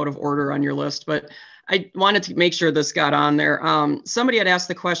was like out of order on your list, but I wanted to make sure this got on there. Somebody had asked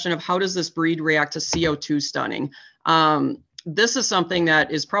the question of how does this breed react to CO2 stunning? This is something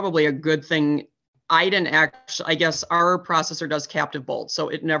that is probably a good thing. I didn't actually, I guess our processor does captive bolt. So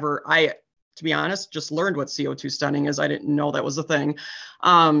it never, to be honest, just learned what CO2 stunning is. I didn't know that was a thing.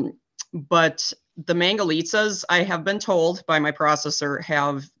 But the Mangalitsas, I have been told by my processor,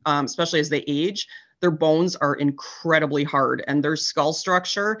 have, especially as they age, their bones are incredibly hard, and their skull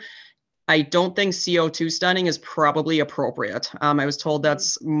structure, I don't think CO2 stunning is probably appropriate. I was told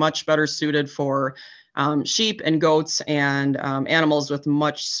that's much better suited for sheep and goats and animals with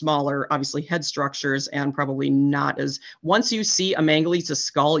much smaller, obviously, head structures, and probably not as, once you see a Mangalitsa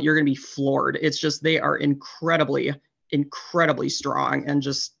skull, you're going to be floored. It's just, they are incredibly, incredibly strong and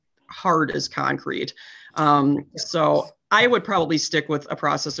just hard as concrete. So I would probably stick with a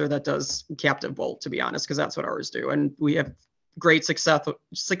processor that does captive bolt, to be honest, because that's what ours do. And we have great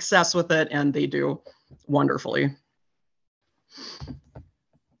success with it, and they do wonderfully.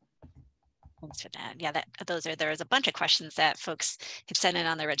 Thanks for that. Yeah, there's a bunch of questions that folks have sent in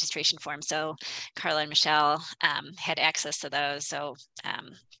on the registration form. So Carla and Michelle had access to those. So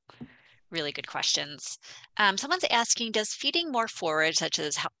really good questions. Someone's asking, does feeding more forage, such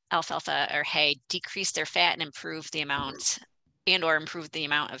as alfalfa or hay, decrease their fat and improve the amount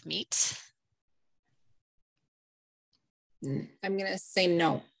of meat? I'm going to say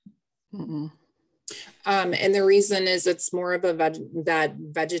no. Mm-hmm. And the reason is it's more of that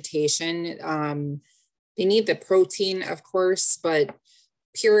vegetation. They need the protein, of course, but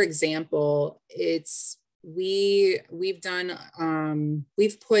pure example, we've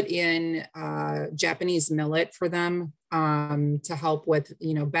put in Japanese millet for them to help with,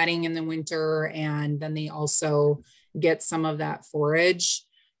 you know, bedding in the winter. And then they also get some of that forage.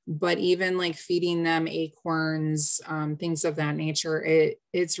 But even like feeding them acorns, things of that nature,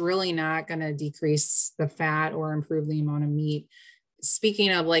 it's really not going to decrease the fat or improve the amount of meat.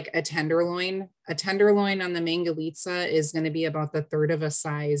 Speaking of like a tenderloin on the Mangalitsa is going to be about the third of a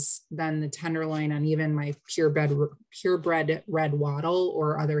size than the tenderloin on even my purebred red wattle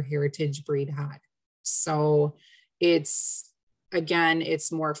or other heritage breed hog. So it's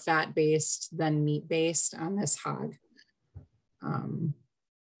more fat based than meat based on this hog.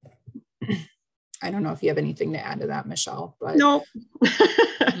 I don't know if you have anything to add to that, Michelle, but no.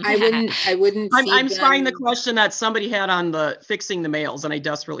 I wouldn't. I'm spying the question that somebody had on the fixing the males, and I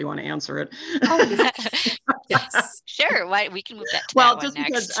desperately want to answer it. Oh, yes. Sure. Why, we can move that to well, that just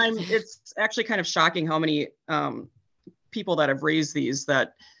one next. because it's actually kind of shocking how many people that have raised these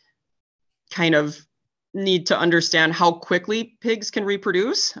that kind of need to understand how quickly pigs can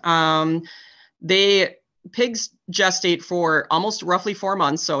reproduce. pigs gestate for almost roughly 4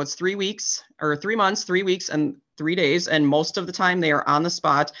 months. So it's 3 weeks or 3 months, 3 weeks and 3 days. And most of the time they are on the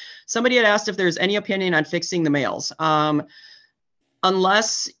spot. Somebody had asked if there's any opinion on fixing the males.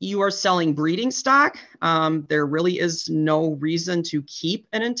 Unless you are selling breeding stock, there really is no reason to keep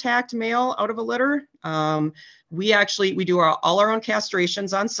an intact male out of a litter. We do all our own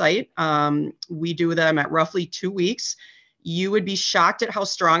castrations on site. We do them at roughly 2 weeks. You would be shocked at how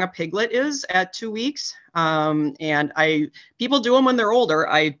strong a piglet is at 2 weeks. People do them when they're older.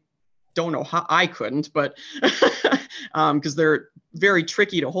 I don't know how I couldn't, but because they're very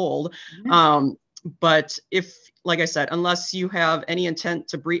tricky to hold. But like I said, unless you have any intent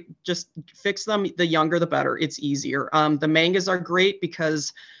to breed, just fix them. The younger, the better. It's easier. The mangas are great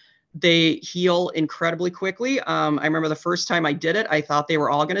because they heal incredibly quickly. I remember the first time I did it, I thought they were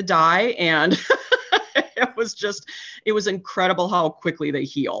all going to die. And it was incredible how quickly they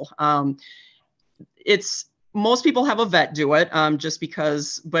heal. Most people have a vet do it just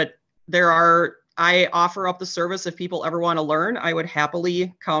because, but I offer up the service. If people ever want to learn, I would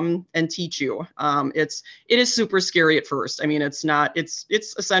happily come and teach you. It is super scary at first. I mean, it's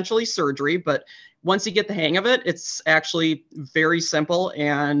essentially surgery, but once you get the hang of it, it's actually very simple.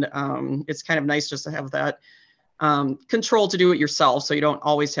 And it's kind of nice just to have that control to do it yourself. So you don't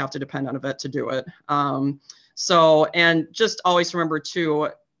always have to depend on a vet to do it. And just always remember too,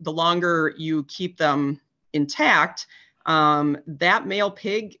 the longer you keep them intact, that male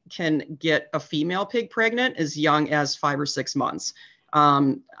pig can get a female pig pregnant as young as 5 or 6 months.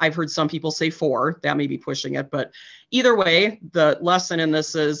 I've heard some people say 4, that may be pushing it, but either way, the lesson in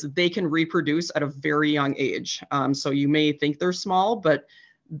this is they can reproduce at a very young age. So you may think they're small, but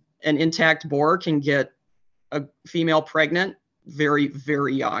an intact boar can get a female pregnant very,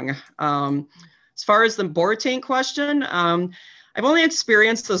 very young. As far as the boar tank question, I've only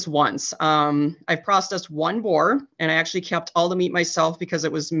experienced this once. I've processed 1 boar, and I actually kept all the meat myself because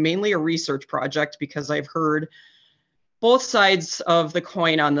it was mainly a research project, because I've heard both sides of the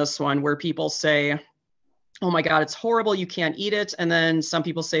coin on this one, where people say, oh my God, it's horrible, you can't eat it. And then some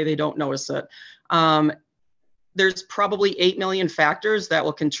people say they don't notice it. There's probably 8 million factors that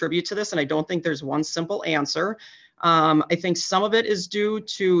will contribute to this, and I don't think there's one simple answer. I think some of it is due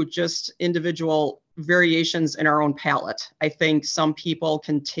to just individual variations in our own palate. I think some people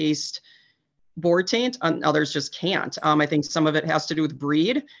can taste boar taint and others just can't. I think some of it has to do with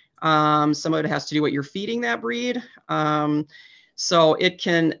breed. Some of it has to do with what you're feeding that breed. So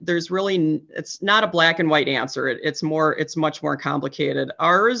it's not a black and white answer. It's much more complicated.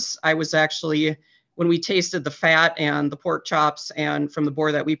 Ours, when we tasted the fat and the pork chops and from the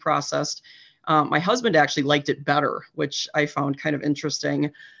boar that we processed, my husband actually liked it better, which I found kind of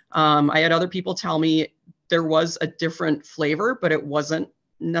interesting. I had other people tell me there was a different flavor, but it wasn't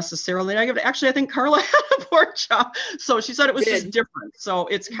necessarily negative. Actually, I think Carla had a pork chop, so she said it was just different. So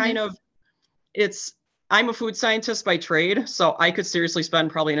it's kind of, I'm a food scientist by trade, so I could seriously spend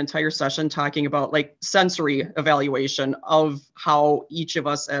probably an entire session talking about like sensory evaluation of how each of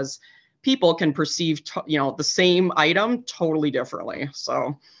us as people can perceive, the same item totally differently.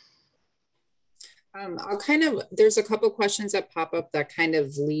 So. There's a couple questions that pop up that kind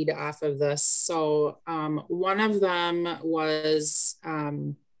of lead off of this. So one of them was,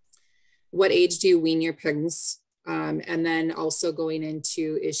 what age do you wean your pigs? And then also going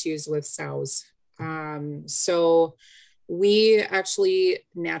into issues with sows. So we actually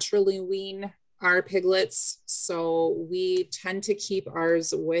naturally wean our piglets. So we tend to keep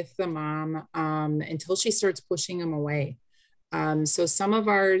ours with the mom until she starts pushing them away. So some of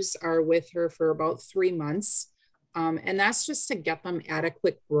ours are with her for about 3 months. And that's just to get them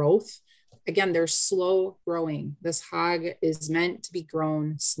adequate growth. Again, they're slow growing. This hog is meant to be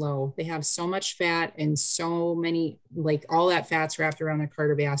grown slow. They have so much fat and so many, like all that fat's wrapped around the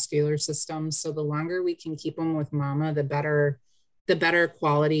cardiovascular system. So the longer we can keep them with mama, the better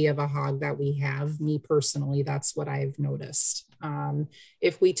quality of a hog that we have. Me personally, that's what I've noticed.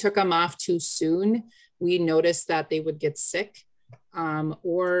 If we took them off too soon, we noticed that they would get sick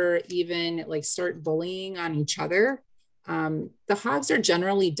or even like start bullying on each other. The hogs are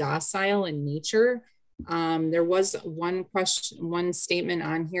generally docile in nature. There was one statement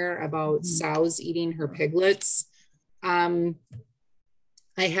on here about sows eating her piglets. I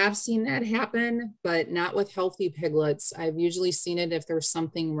have seen that happen, but not with healthy piglets. I've usually seen it if there's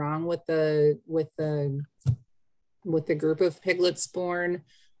something wrong with the group of piglets born,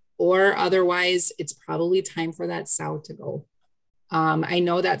 or otherwise it's probably time for that sow to go. I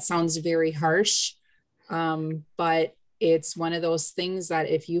know that sounds very harsh, but it's one of those things that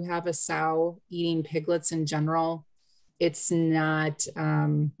if you have a sow eating piglets in general, it's not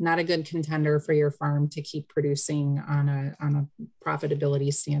a good contender for your farm to keep producing on a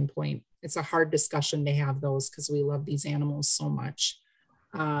profitability standpoint. It's a hard discussion to have those because we love these animals so much.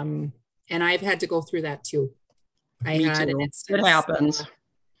 And I've had to go through that too. Me too. It happens.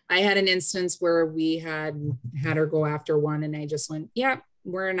 I had an instance where we had her go after one, and I just went, yeah,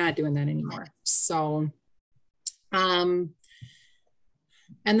 we're not doing that anymore. So, and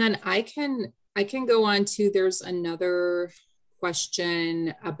then I can go on to, there's another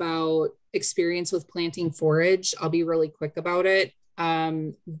question about experience with planting forage. I'll be really quick about it.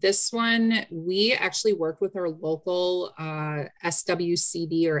 This one, we actually worked with our local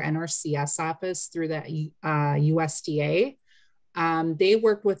SWCD or NRCS office through the USDA. They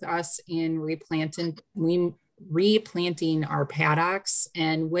worked with us in replanting our paddocks.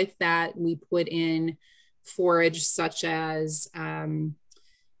 And with that, we put in forage such as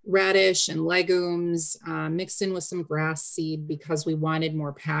radish and legumes, mixed in with some grass seed because we wanted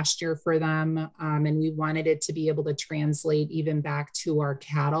more pasture for them. And we wanted it to be able to translate even back to our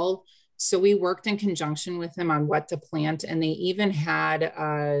cattle. So we worked in conjunction with them on what to plant. And they even had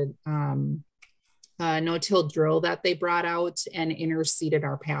a no-till drill that they brought out and interseeded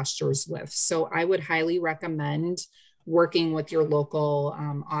our pastures with. So I would highly recommend working with your local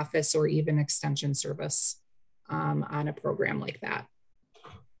office or even extension service on a program like that.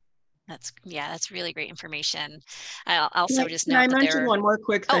 That's really great information. I'll also just note that I mention one more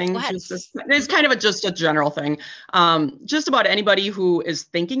quick thing. It's kind of just a general thing. Just about anybody who is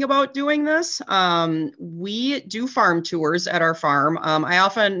thinking about doing this. We do farm tours at our farm. I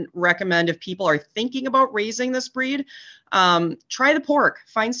often recommend if people are thinking about raising this breed, try the pork.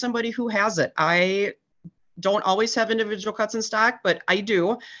 Find somebody who has it. I don't always have individual cuts in stock, but I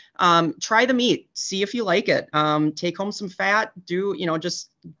do. Try the meat. See if you like it. Take home some fat. Just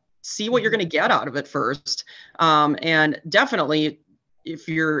see what you're going to get out of it first. And definitely, if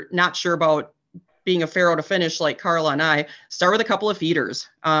you're not sure about being a farrow to finish like Carla and I, start with a couple of feeders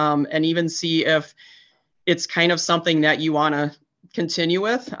and even see if it's kind of something that you want to continue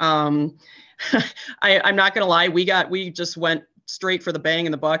with. I'm not going to lie. We just went straight for the bang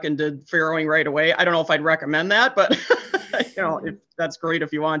in the buck and did farrowing right away. I don't know if I'd recommend that, but if that's great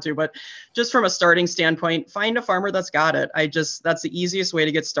if you want to, but just from a starting standpoint, find a farmer that's got it. That's the easiest way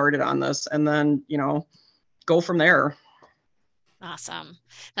to get started on this, and then, go from there. Awesome.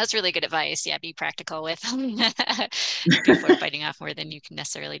 That's really good advice. Yeah, be practical with before biting off more than you can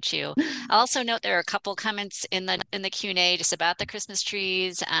necessarily chew. I'll also note there are a couple comments in the Q&A just about the Christmas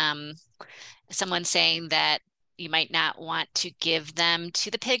trees. Someone saying that you might not want to give them to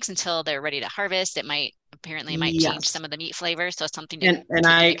the pigs until they're ready to harvest. It might change some of the meat flavor. So it's something to and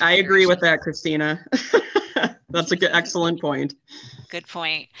I agree with that, Christina. That's excellent point. Good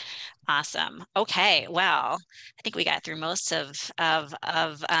point. Awesome. Okay. Well, I think we got through most of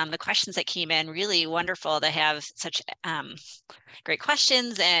the questions that came in. Really wonderful to have such great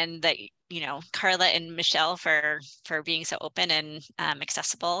questions, and that, Carla and Michelle for being so open and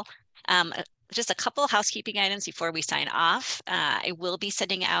accessible. Just a couple housekeeping items before we sign off. I will be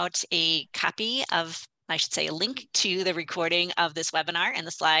sending out a link to the recording of this webinar and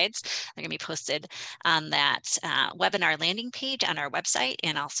the slides. They're going to be posted on that webinar landing page on our website,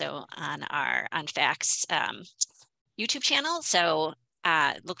 and also on FACTS YouTube channel. So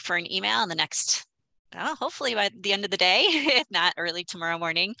look for an email in the next, hopefully by the end of the day, if not early tomorrow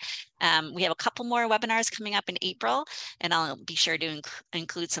morning. We have a couple more webinars coming up in April, and I'll be sure to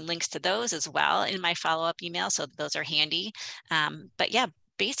include some links to those as well in my follow-up email, so those are handy. But yeah,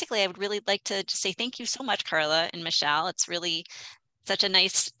 basically, I would really like to just say thank you so much, Carla and Michelle. It's really such a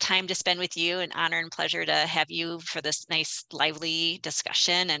nice time to spend with you, an honor and pleasure to have you for this nice, lively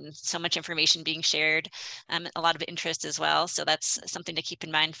discussion, and so much information being shared, a lot of interest as well. So that's something to keep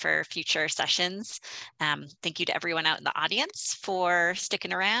in mind for future sessions. Thank you to everyone out in the audience for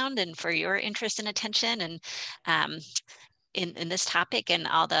sticking around and for your interest and attention, and in this topic and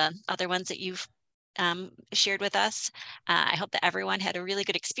all the other ones that you've shared with us. I hope that everyone had a really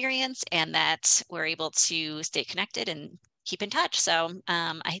good experience, and that we're able to stay connected and keep in touch. So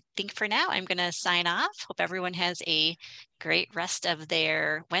I think for now, I'm going to sign off. Hope everyone has a great rest of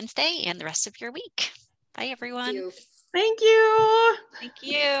their Wednesday and the rest of your week. Bye, everyone. Thank you. Thank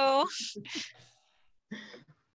you.